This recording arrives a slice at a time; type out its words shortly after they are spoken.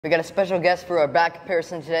We got a special guest for our bat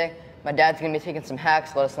comparison today. My dad's gonna be taking some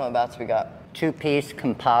hacks. Let us know what bats we got. Two-piece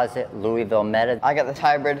composite Louisville meta. I got the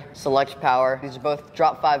hybrid Select Power. These are both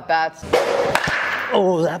drop 5 bats.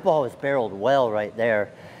 Oh, that ball was barreled well right there.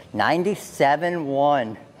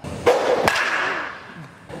 97-1.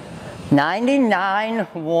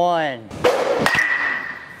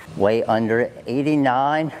 99-1. Way under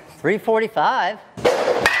 89. 345.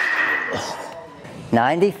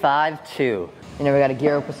 95-2. You know, we gotta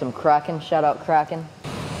gear up with some Kraken. Shout out Kraken.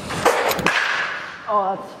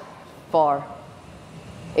 Oh, that's far.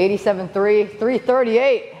 87-3,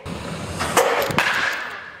 338.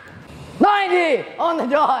 90 on the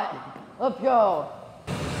dot. Let's go.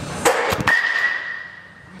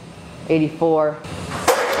 84.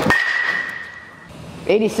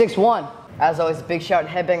 86-1. As always, a big shout out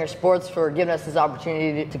to Headbanger Sports for giving us this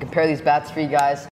opportunity to compare these bats for you guys.